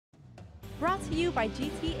Brought to you by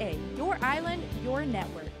GTA, your island, your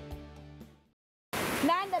network.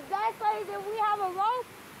 Man, the best place is we have a rope,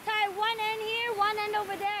 tie one end here, one end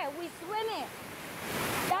over there. We swim it.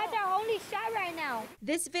 That's our only shot right now.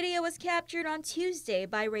 This video was captured on Tuesday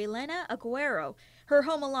by Raylena Aguero. Her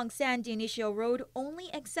home along San Dionisio Road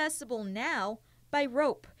only accessible now by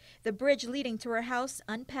rope. The bridge leading to her house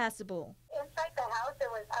unpassable. Inside the house, it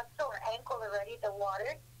was up to our ankle already, the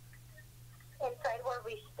water. Inside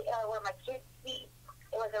where my kids' feet,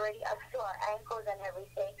 it was already up to our ankles and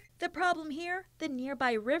everything. The problem here, the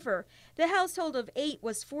nearby river. The household of 8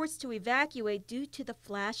 was forced to evacuate due to the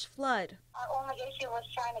flash flood. Our only issue was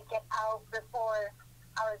trying to get out before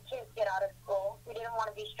our kids get out of school. We didn't want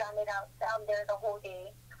to be stranded out down there the whole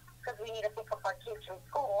day because we need to pick up our kids from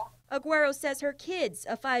school. Aguero says her kids,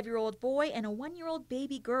 a 5-year-old boy and a 1-year-old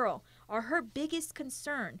baby girl, are her biggest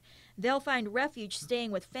concern. They'll find refuge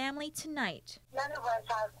staying with family tonight. None of us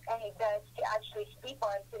have any beds to actually sleep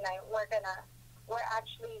on tonight. We're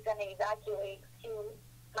actually gonna evacuate to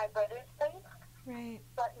my brother's place. Right.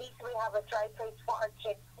 So at least we have a dry place for our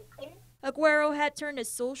kids to sleep. Aguero had turned to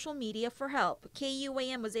social media for help.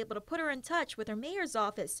 KUAM was able to put her in touch with her mayor's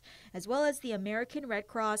office, as well as the American Red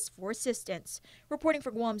Cross for assistance. Reporting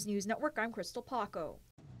for Guam's News Network, I'm Crystal Paco.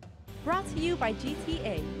 Brought to you by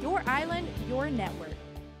GTA, your island, your network.